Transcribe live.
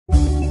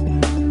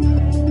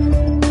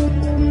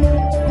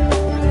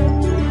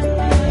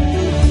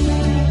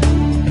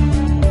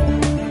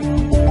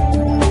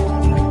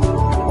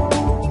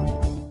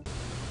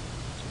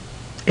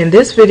In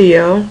this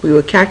video, we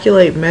will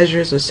calculate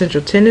measures of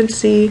central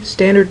tendency,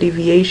 standard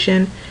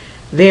deviation,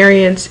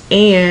 variance,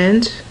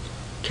 and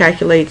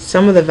calculate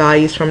some of the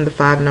values from the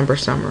 5-number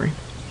summary.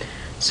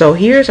 So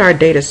here's our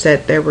data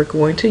set that we're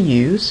going to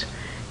use,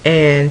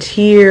 and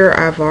here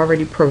I've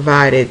already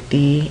provided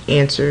the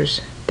answers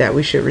that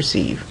we should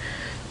receive.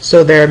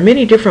 So there are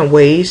many different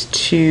ways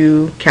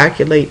to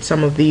calculate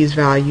some of these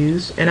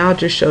values, and I'll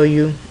just show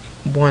you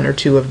one or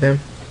two of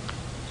them.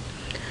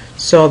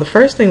 So the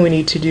first thing we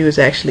need to do is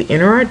actually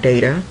enter our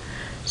data.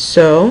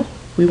 So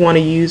we want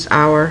to use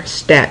our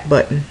stat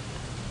button.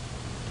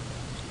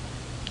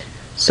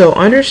 So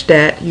under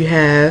stat you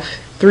have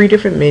three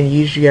different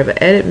menus. You have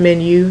an edit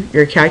menu,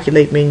 your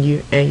calculate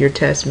menu, and your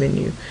test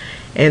menu.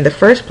 And the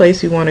first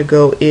place we want to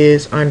go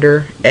is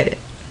under edit.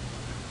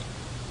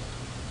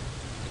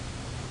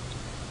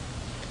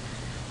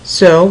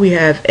 So we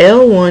have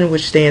L1,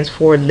 which stands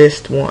for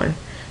list 1.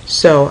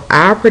 So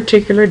our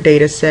particular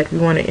data set, we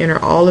want to enter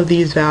all of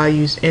these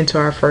values into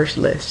our first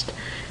list.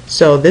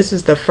 So this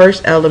is the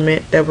first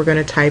element that we're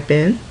going to type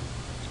in.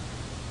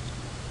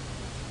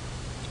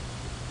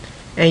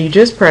 And you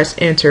just press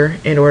enter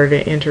in order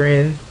to enter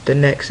in the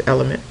next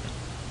element.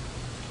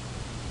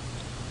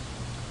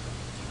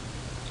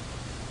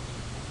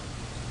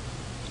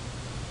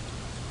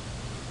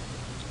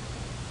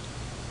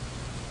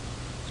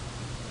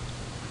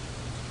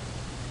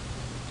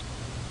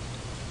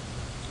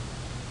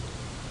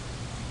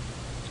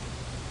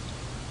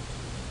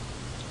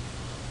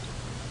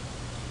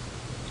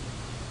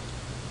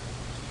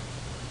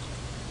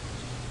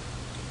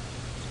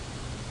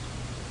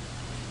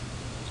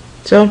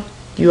 So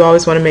you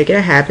always want to make it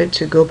a habit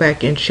to go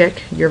back and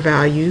check your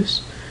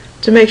values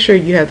to make sure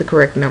you have the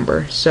correct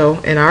number. So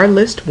in our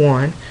list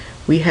 1,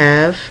 we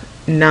have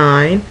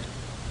 9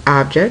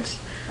 objects.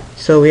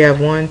 So we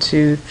have 1,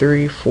 2,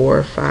 3,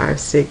 4, 5,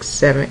 6,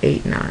 7,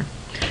 8, 9.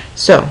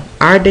 So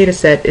our data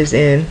set is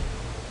in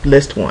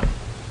list 1.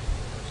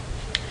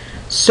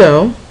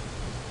 So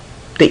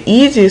the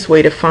easiest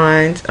way to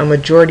find a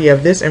majority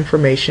of this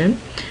information,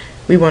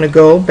 we want to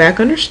go back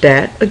under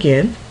stat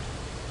again.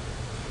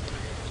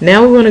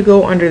 Now we want to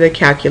go under the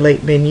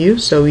calculate menu,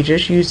 so we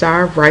just use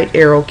our right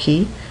arrow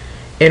key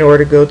in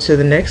order to go to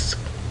the next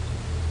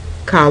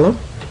column.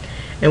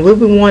 And what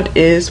we want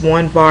is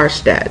one var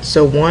stat,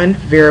 so one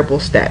variable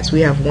stats.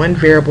 We have one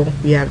variable,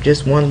 we have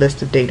just one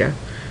list of data.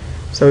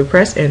 So we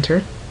press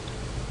enter.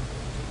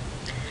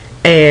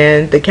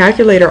 And the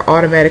calculator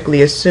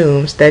automatically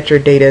assumes that your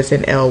data is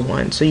in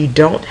L1, so you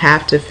don't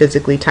have to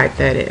physically type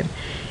that in.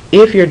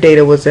 If your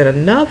data was in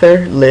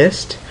another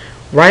list,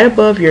 right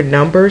above your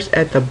numbers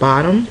at the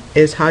bottom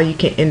is how you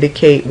can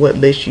indicate what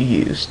list you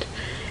used.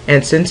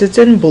 And since it's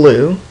in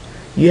blue,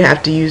 you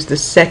have to use the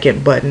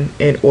second button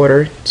in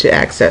order to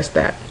access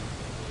that.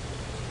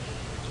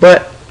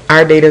 But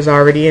our data is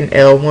already in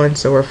L1,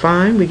 so we're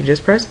fine. We can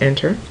just press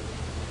enter.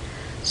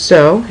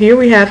 So here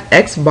we have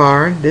X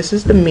bar. This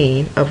is the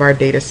mean of our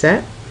data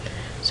set.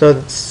 So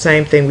it's the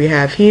same thing we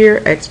have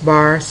here. X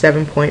bar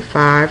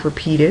 7.5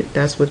 repeated.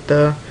 That's what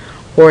the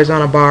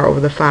horizontal bar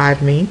over the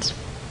 5 means.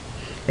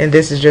 And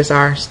this is just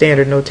our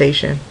standard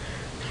notation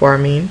for our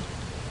mean.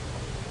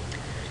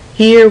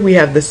 Here we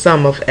have the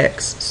sum of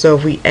x. So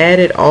if we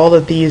added all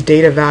of these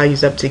data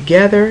values up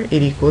together,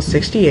 it equals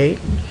 68.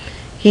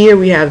 Here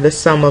we have the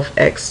sum of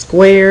x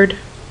squared.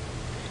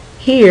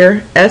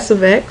 Here, S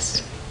of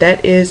x,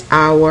 that is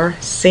our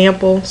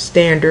sample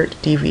standard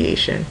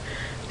deviation.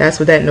 That's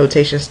what that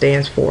notation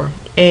stands for.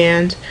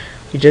 And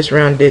we just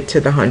round it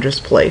to the hundredths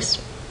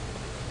place.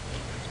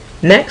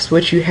 Next,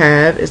 what you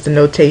have is the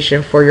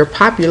notation for your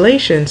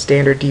population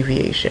standard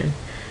deviation.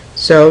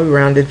 So we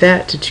rounded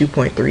that to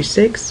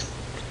 2.36.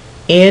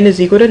 N is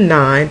equal to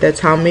 9.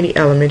 That's how many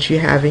elements you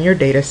have in your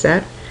data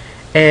set.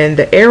 And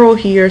the arrow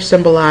here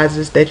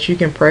symbolizes that you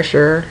can press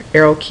your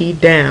arrow key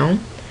down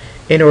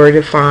in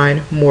order to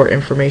find more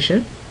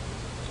information.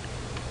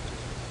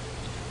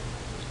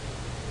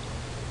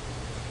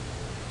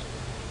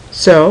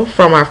 So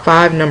from our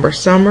 5-number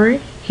summary,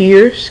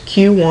 here's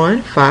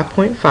Q1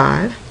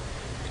 5.5.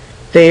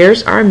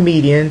 There's our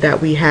median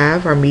that we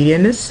have. Our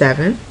median is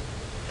 7.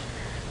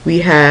 We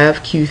have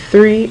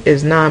Q3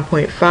 is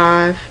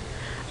 9.5.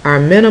 Our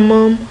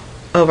minimum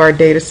of our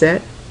data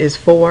set is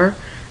 4.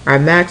 Our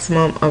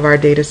maximum of our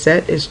data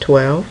set is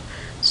 12.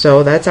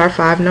 So that's our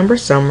 5-number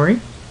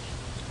summary.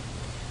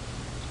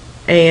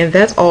 And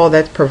that's all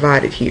that's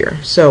provided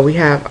here. So we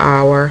have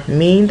our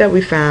mean that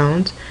we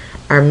found,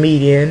 our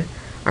median,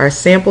 our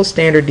sample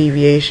standard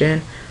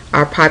deviation,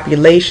 our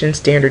population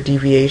standard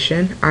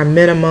deviation, our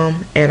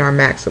minimum, and our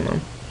maximum.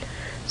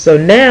 So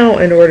now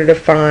in order to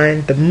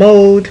find the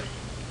mode,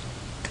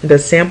 the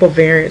sample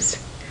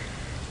variance,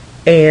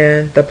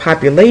 and the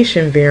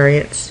population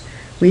variance,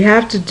 we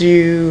have to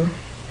do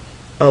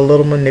a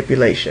little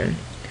manipulation.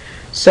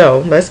 So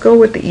let's go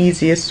with the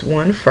easiest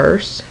one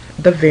first,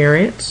 the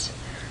variance.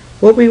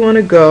 What we want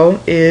to go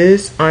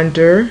is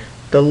under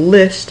the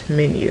list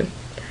menu.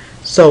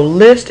 So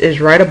list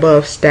is right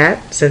above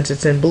stat. Since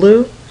it's in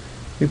blue,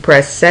 we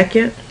press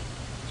second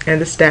and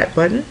the stat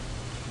button.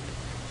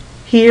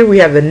 Here we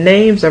have the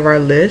names of our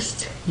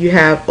list. You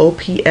have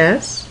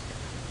OPS,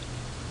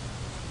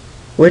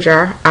 which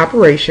are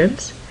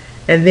operations,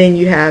 and then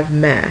you have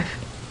math.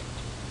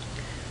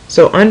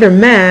 So under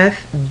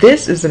math,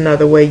 this is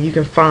another way you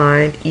can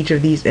find each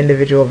of these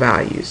individual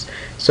values.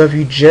 So if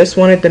you just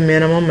wanted the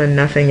minimum and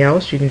nothing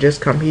else, you can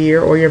just come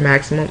here, or your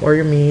maximum, or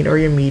your mean, or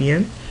your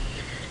median.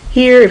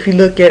 Here, if you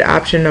look at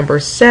option number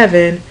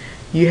 7,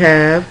 you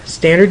have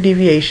standard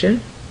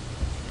deviation.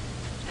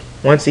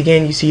 Once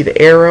again, you see the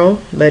arrow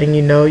letting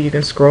you know you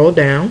can scroll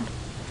down.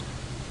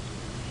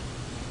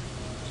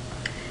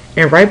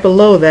 And right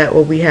below that,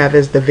 what we have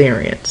is the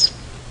variance.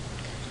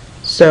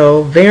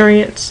 So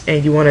variance,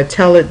 and you want to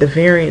tell it the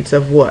variance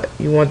of what?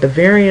 You want the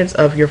variance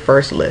of your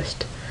first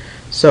list.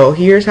 So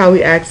here's how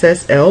we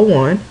access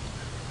L1.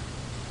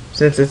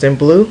 Since it's in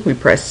blue, we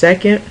press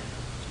second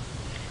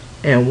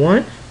and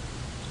 1.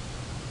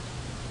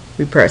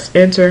 We press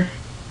enter.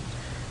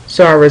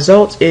 So our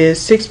result is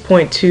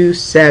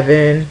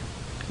 6.27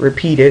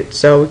 repeated,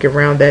 so we can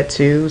round that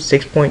to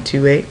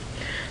 6.28.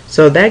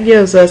 So that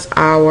gives us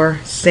our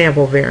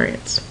sample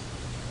variance.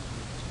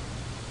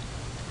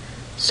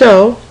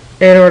 So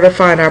in order to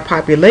find our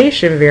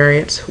population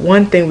variance,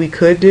 one thing we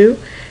could do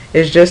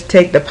is just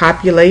take the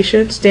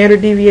population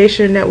standard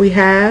deviation that we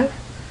have,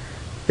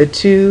 the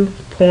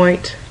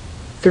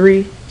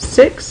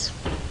 2.36,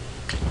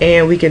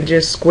 and we can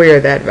just square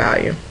that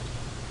value.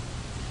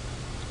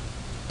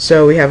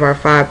 So we have our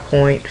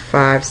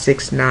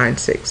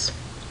 5.5696.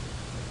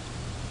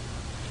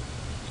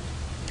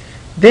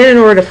 Then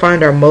in order to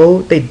find our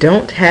mode, they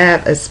don't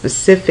have a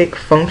specific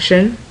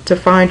function to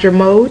find your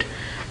mode.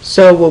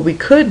 So what we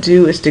could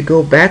do is to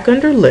go back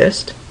under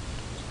list,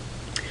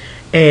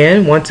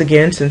 and once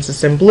again, since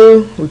it's in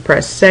blue, we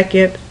press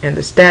second and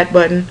the stat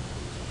button,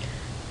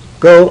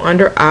 go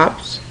under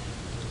ops,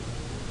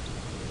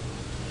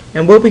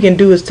 and what we can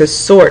do is to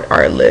sort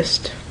our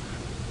list.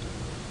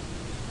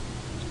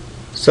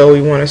 So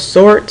we want to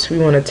sort, we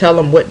want to tell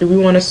them what do we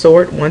want to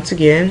sort. Once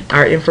again,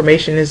 our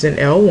information is in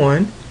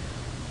L1.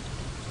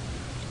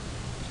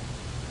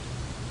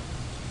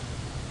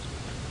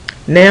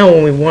 Now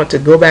when we want to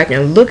go back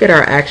and look at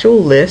our actual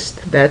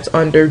list, that's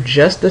under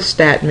just the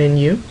stat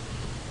menu.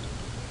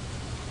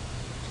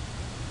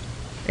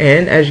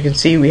 And as you can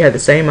see, we have the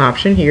same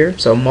option here,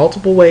 so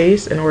multiple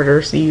ways in order to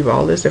receive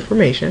all this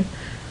information.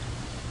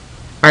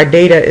 Our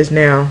data is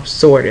now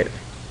sorted.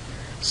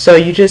 So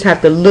you just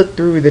have to look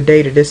through the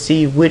data to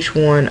see which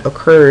one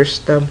occurs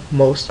the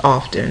most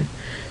often.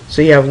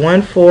 So you have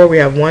 1 4, we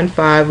have 1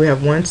 5, we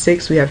have 1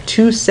 6, we have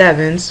 2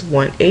 7s,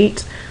 1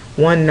 8,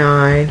 1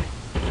 9,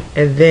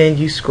 and then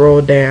you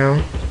scroll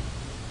down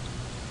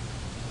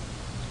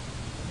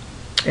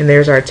and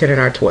there's our 10 and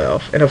our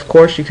 12. And of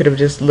course you could have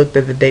just looked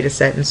at the data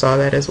set and saw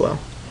that as well.